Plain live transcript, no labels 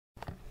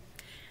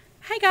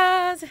Hey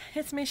guys,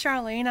 it's me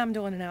Charlene. I'm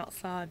doing an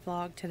outside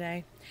vlog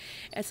today.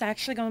 It's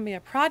actually going to be a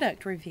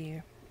product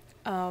review.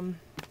 I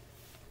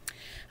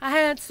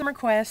had some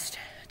requests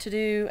to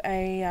do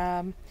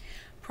a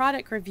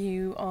product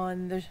review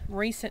on the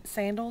recent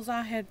sandals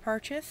I had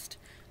purchased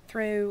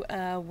through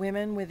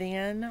Women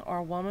Within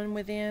or Woman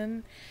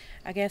Within.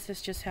 I guess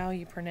it's just how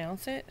you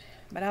pronounce it,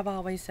 but I've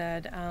always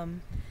said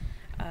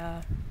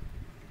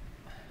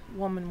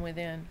Woman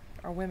Within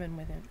or Women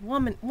Within.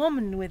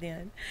 Woman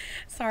Within.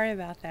 Sorry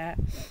about that.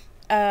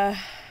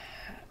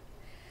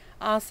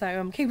 Also,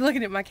 I'm keep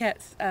looking at my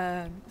cat's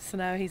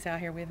Snow. He's out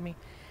here with me,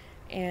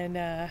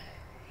 and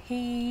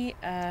he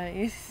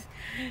is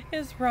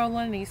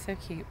rolling. He's so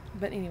cute.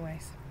 But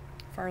anyways,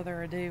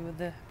 further ado with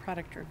the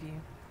product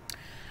review.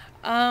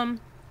 The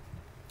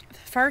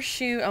first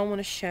shoe I want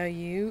to show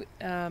you.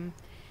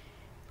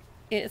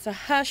 It's a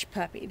Hush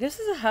Puppy. This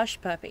is a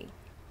Hush Puppy,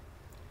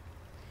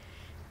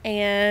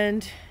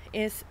 and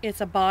it's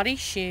a body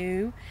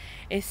shoe.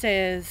 It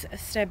says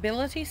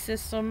stability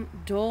system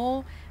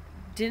dual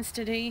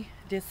density.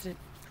 That's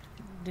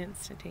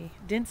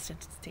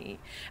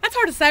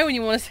hard to say when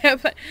you want to say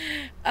it, but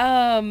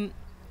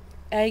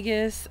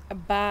Aegis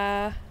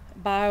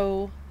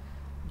bi-level,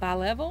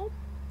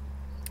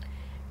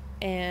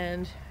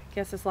 and I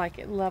guess it's like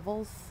it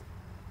levels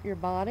your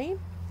body.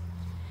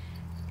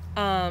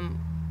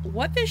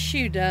 What this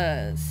shoe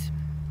does,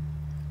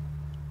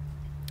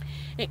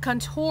 it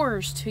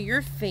contours to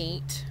your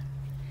feet.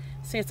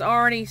 See, it's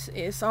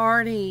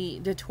already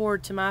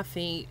detoured to my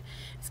feet.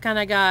 It's kind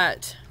of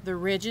got the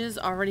ridges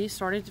already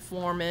started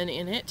forming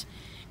in it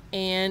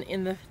and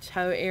in the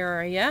toe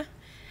area.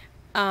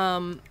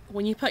 When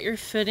you put your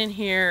foot in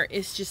here,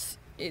 it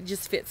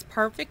just fits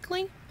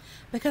perfectly,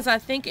 because I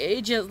think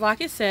it just,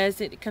 like it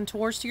says, it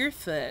contours to your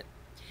foot,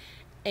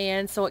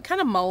 and so it kind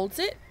of molds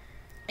it.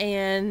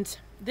 And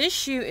this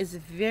shoe is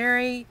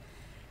very,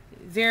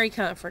 very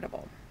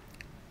comfortable.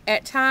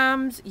 At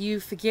times you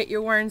forget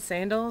you're wearing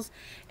sandals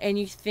and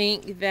you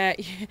think that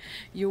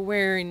you're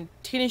wearing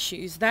tennis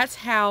shoes. That's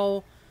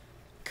how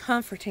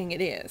comforting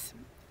it is.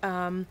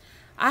 I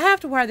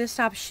have to wear this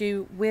type of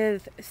shoe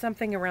with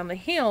something around the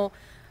heel,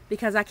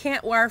 because I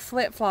can't wear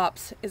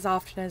flip-flops as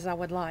often as I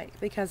would like,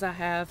 because I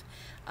have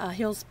a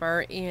heel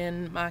spur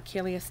in my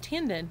Achilles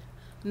tendon.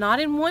 Not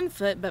in one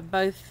foot, but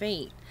both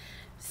feet.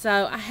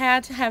 So I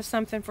had to have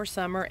something for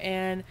summer,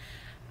 and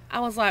I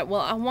was like, well,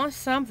 I want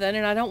something,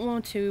 and I don't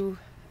want to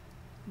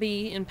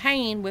be in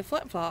pain with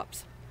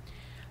flip-flops.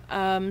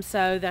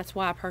 So that's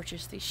why I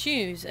purchased these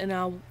shoes, and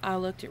I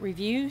looked at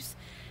reviews,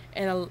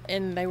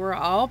 and they were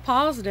all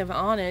positive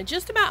on it.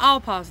 Just about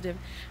all positive.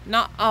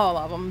 Not all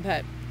of them,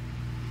 but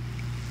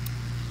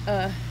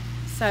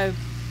so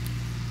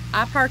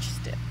I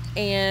purchased it,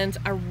 and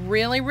I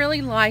really,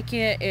 really like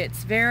it.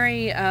 It's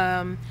very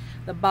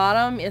the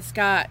bottom, it's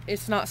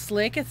not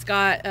slick. It's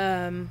got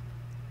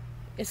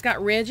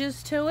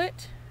ridges to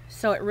it,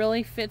 so it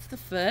really fits the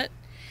foot.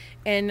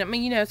 And I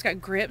mean, you know, it's got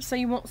grips so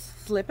you won't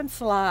slip and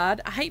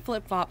slide. I hate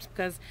flip-flops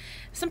because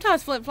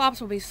sometimes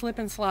flip-flops will be slip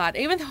and slide.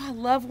 Even though I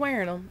love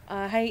wearing them,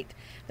 I hate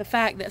the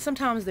fact that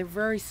sometimes they're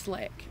very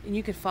slick and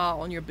you could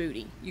fall on your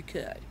booty. You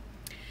could.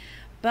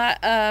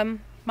 But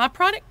my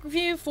product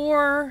review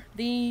for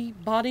the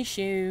body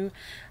shoe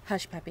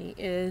Hush Puppy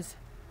is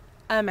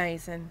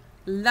amazing.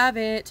 Love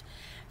it.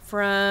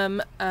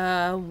 From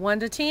 1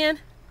 to 10,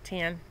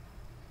 10.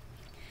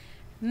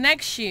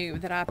 Next shoe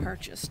that I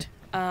purchased.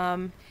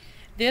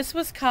 This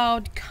was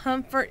called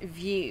Comfort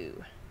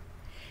View.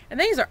 And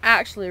these are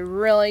actually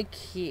really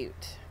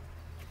cute.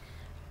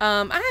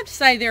 I have to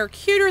say they're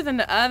cuter than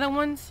the other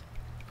ones.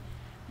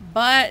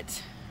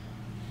 But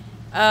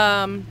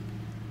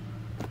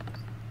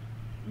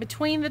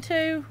between the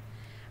two,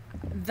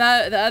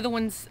 the other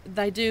ones,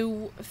 they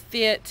do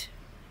fit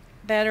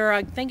better.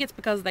 I think it's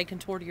because they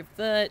contour to your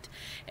foot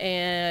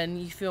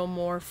and you feel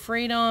more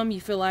freedom.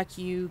 You feel like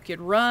you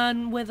could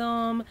run with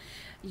them.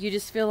 You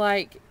just feel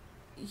like,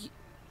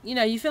 you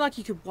know, you feel like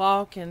you could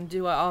walk and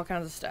do all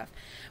kinds of stuff.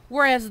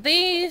 Whereas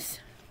these,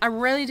 I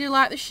really do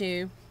like the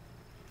shoe.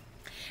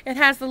 It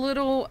has the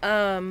little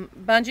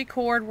bungee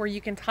cord where you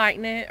can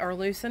tighten it or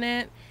loosen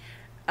it.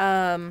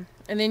 And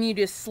then you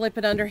just slip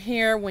it under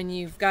here when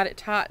you've got it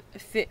tight,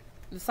 fit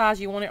the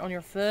size you want it on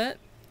your foot.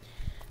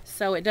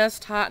 So it does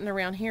tighten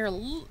around here.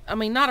 I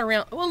mean, not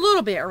around, well, a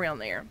little bit around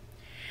there.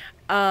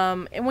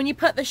 And when you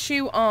put the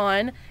shoe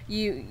on,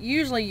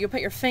 you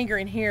put your finger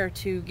in here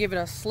to give it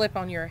a slip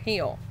on your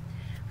heel,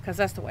 because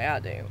that's the way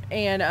I do.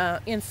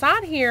 And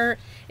inside here,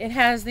 it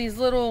has these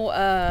little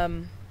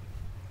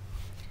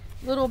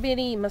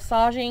bitty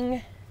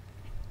massaging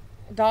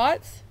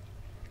dots,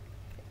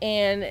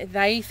 and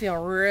they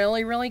feel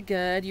really, really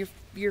good.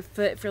 Your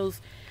foot feels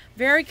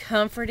very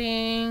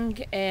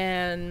comforting,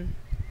 and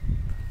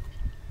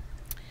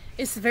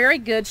it's a very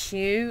good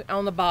shoe.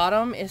 On the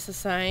bottom, it's the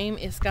same.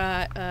 It's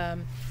got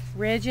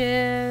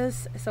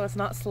ridges, so it's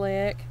not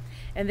slick.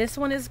 And this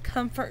one is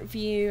Comfort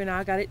View, and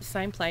I got it the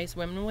same place,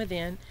 Women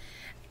Within.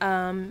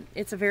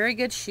 It's a very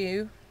good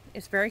shoe.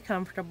 It's very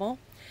comfortable.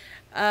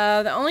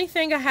 The only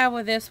thing I have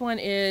with this one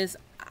is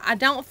I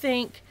don't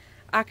think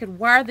I could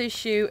wear this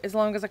shoe as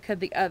long as I could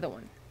the other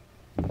one.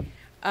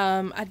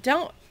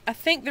 I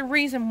think the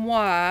reason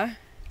why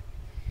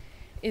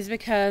is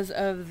because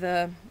of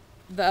the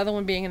other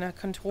one being in a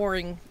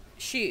contouring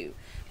shoe,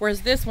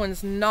 whereas this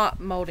one's not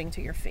molding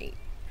to your feet.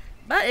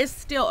 But it's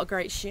still a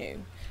great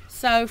shoe.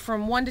 So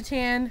from 1 to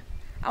 10,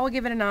 I will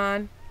give it a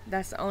 9.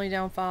 That's the only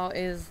downfall,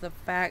 is the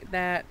fact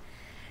that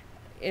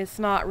it's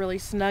not really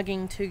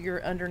snugging to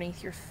your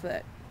underneath your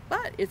foot.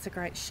 But it's a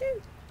great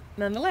shoe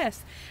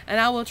nonetheless. And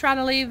I will try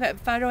to leave a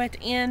photo at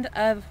the end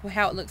of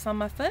how it looks on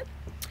my foot.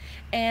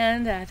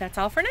 And that's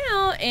all for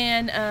now.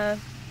 And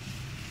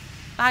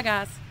bye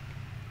guys.